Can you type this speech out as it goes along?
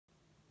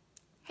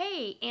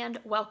Hey, and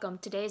welcome.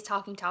 Today's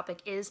talking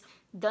topic is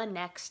the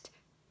next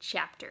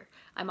chapter.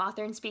 I'm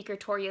author and speaker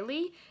Toria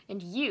Lee,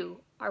 and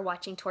you are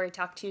watching Toria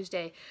Talk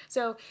Tuesday.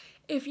 So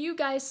if you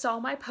guys saw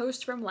my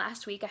post from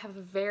last week, I have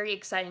a very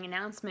exciting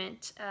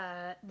announcement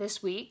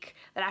this week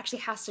that actually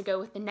has to go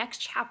with the next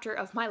chapter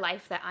of my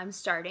life that I'm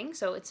starting.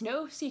 So it's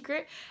no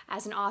secret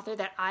as an author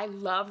that I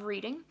love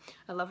reading,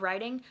 I love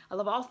writing, I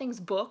love all things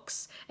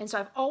books, and so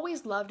I've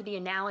always loved the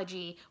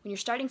analogy when you're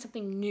starting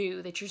something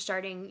new, that you're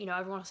starting,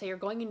 everyone will say you're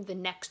going into the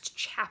next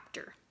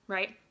chapter,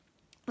 right?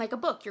 Like a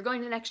book, you're going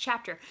to the next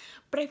chapter.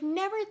 But I've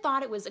never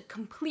thought it was a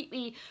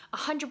completely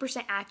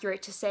 100%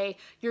 accurate to say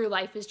your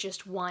life is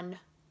just one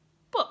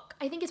book.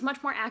 I think it's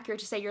much more accurate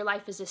to say your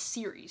life is a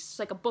series. It's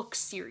like a book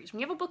series. When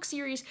you have a book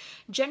series,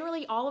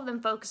 generally all of them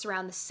focus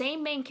around the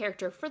same main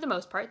character for the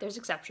most part. There's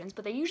exceptions,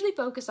 but they usually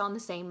focus on the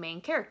same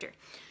main character.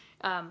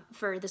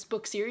 For this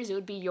book series, it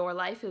would be your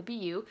life, it would be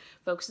you,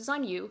 focuses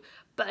on you,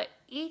 but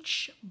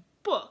each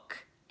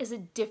book is a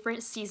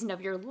different season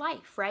of your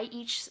life, right?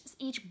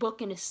 Each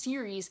book in a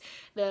series,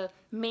 the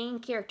main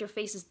character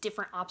faces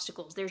different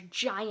obstacles. There's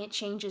giant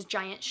changes,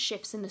 giant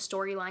shifts in the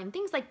storyline,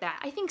 things like that.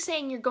 I think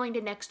saying you're going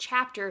to next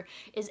chapter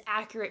is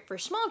accurate for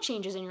small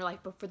changes in your life,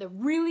 but for the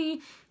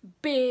really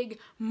big,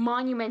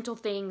 monumental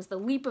things, the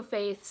leap of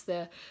faiths,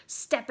 the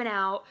stepping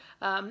out,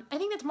 I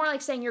think that's more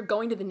like saying you're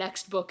going to the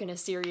next book in a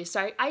series.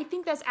 So I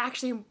think that's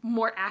actually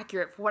more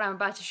accurate for what I'm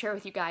about to share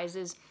with you guys.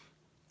 Is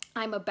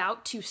I'm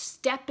about to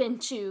step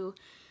into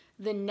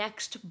the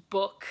next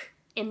book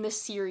in the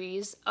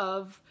series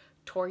of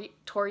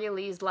Toria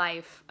Lee's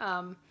life.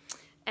 And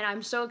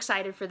I'm so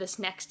excited for this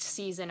next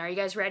season. Are you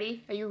guys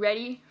ready? Are you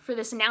ready for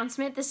this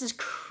announcement? This is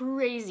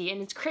crazy,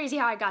 and it's crazy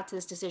how I got to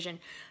this decision.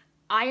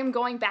 I am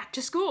going back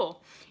to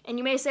school. And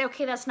you may say,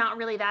 okay, that's not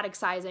really that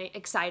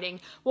exciting.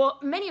 Well,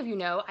 many of you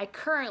know I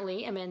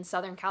currently am in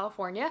Southern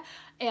California,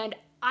 and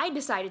I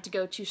decided to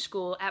go to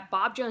school at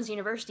Bob Jones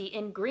University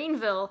in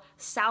Greenville,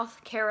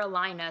 South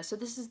Carolina. So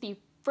this is the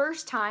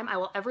first time I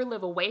will ever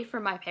live away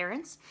from my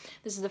parents.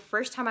 This is the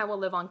first time I will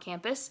live on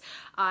campus.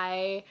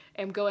 I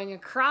am going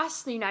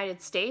across the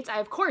United States. I,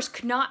 of course,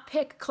 could not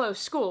pick close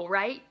school,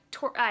 right?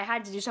 I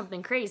had to do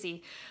something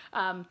crazy.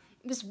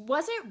 This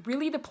wasn't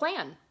really the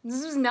plan.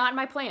 This was not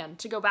my plan,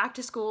 to go back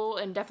to school,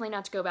 and definitely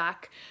not to go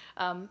back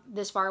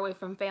this far away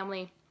from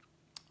family.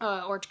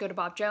 Or to go to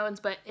Bob Jones,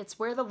 but it's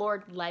where the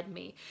Lord led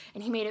me.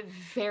 And he made it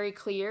very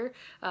clear,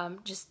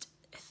 just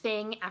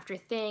thing after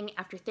thing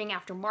after thing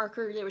after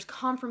marker. There was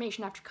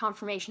confirmation after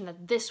confirmation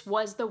that this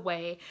was the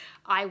way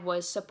I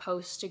was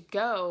supposed to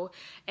go.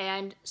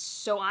 And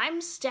so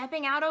I'm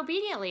stepping out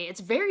obediently. It's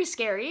very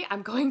scary.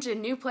 I'm going to a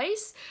new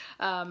place.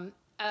 I'm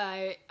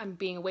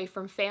being away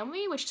from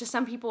family, which to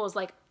some people is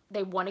like,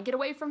 they want to get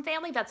away from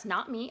family. That's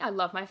not me. I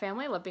love my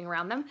family. I love being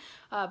around them.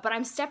 But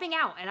I'm stepping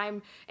out,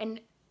 and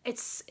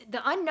it's,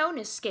 the unknown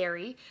is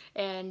scary,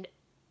 and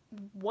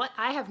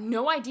I have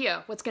no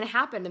idea what's going to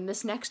happen in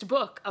this next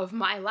book of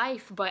my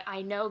life, but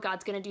I know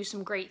God's going to do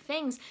some great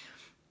things.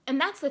 And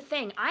that's the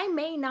thing. I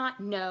may not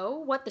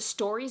know what the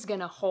story's going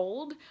to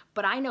hold,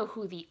 but I know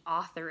who the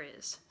author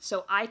is.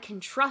 So I can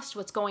trust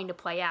what's going to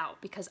play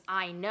out, because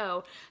I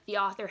know the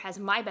author has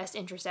my best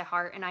interest at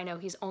heart, and I know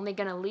he's only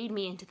going to lead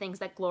me into things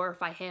that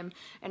glorify him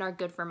and are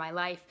good for my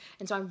life.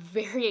 And so I'm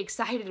very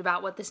excited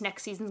about what this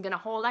next season's going to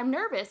hold. I'm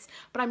nervous,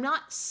 but I'm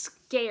not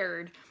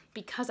scared,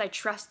 because I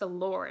trust the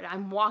Lord.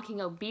 I'm walking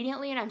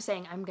obediently, and I'm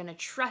saying, I'm going to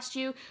trust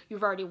you.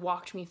 You've already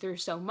walked me through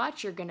so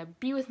much. You're going to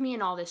be with me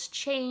in all this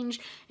change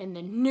and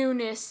the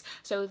newness.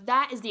 So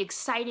that is the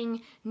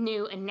exciting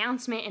new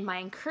announcement, and my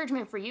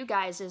encouragement for you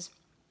guys is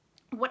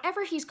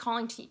whatever he's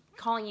calling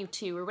you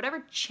to, or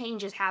whatever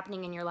change is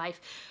happening in your life,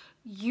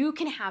 you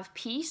can have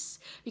peace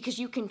because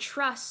you can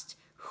trust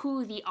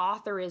who the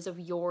author is of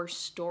your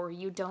story.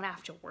 You don't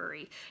have to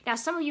worry. Now,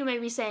 some of you may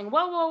be saying,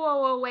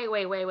 whoa,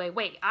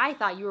 wait. I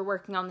thought you were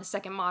working on the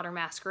second Modern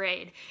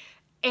Masquerade.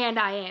 And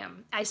I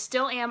am. I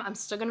still am. I'm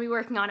still going to be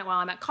working on it while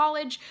I'm at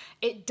college.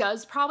 It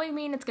does probably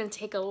mean it's going to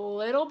take a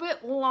little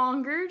bit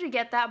longer to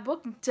get that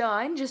book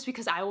done, just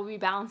because I will be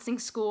balancing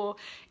school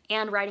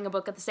and writing a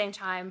book at the same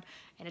time,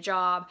 and a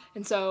job.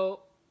 And so,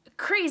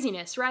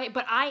 craziness, right?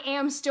 But I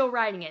am still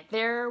writing it.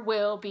 There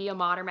will be a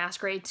Modern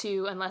Masquerade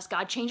 2 unless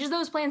God changes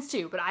those plans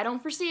too, but I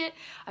don't foresee it.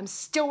 I'm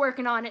still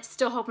working on it,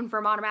 still hoping for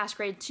a Modern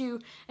Masquerade 2,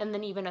 and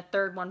then even a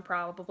third one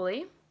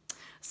probably.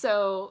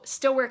 So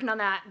still working on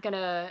that,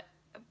 gonna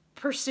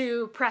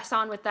press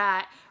on with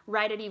that,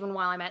 write it even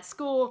while I'm at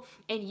school,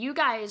 and you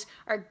guys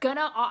are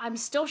I'm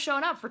still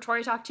showing up for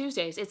Toria Talk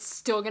Tuesdays. It's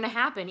still gonna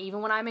happen even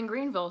when I'm in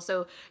Greenville,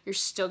 so you're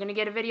still gonna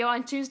get a video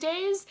on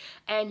Tuesdays,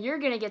 and you're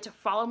gonna get to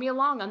follow me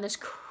along on this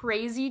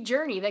crazy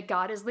journey that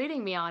God is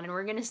leading me on, and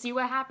we're gonna see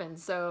what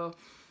happens. So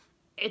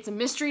it's a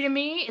mystery to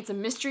me, it's a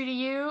mystery to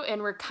you,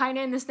 and we're kind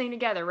of in this thing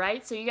together,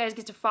 right? So you guys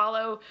get to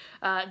follow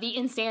the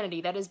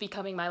insanity that is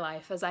becoming my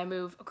life as I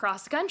move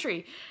across the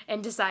country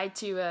and decide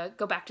to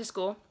go back to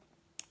school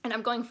and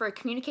I'm going for a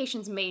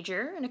communications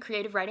major and a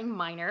creative writing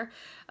minor.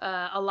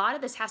 A lot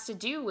of this has to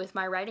do with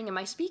my writing and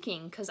my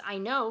speaking, because I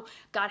know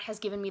God has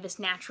given me this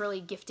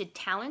naturally gifted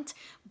talent,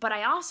 but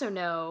I also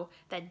know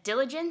that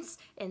diligence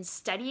and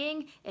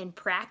studying and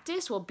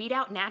practice will beat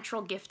out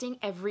natural gifting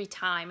every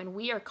time, and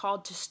we are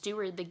called to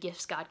steward the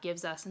gifts God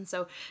gives us. And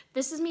so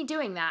this is me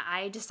doing that.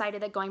 I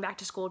decided that going back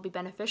to school would be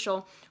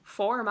beneficial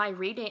for my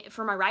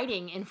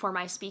writing, and for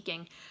my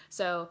speaking.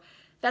 So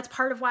that's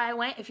part of why I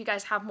went. If you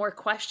guys have more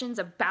questions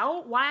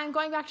about why I'm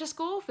going back to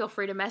school, feel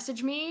free to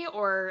message me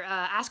or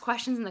ask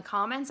questions in the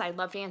comments. I'd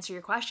love to answer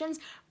your questions,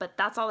 but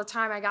that's all the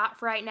time I got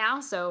for right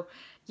now. So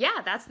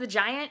yeah, that's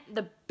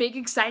the big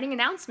exciting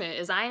announcement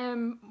is I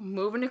am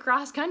moving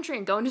across country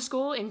and going to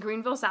school in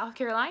Greenville, South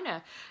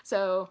Carolina.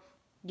 So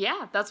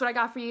yeah, that's what I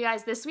got for you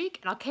guys this week,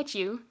 and I'll catch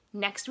you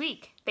next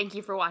week. Thank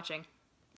you for watching.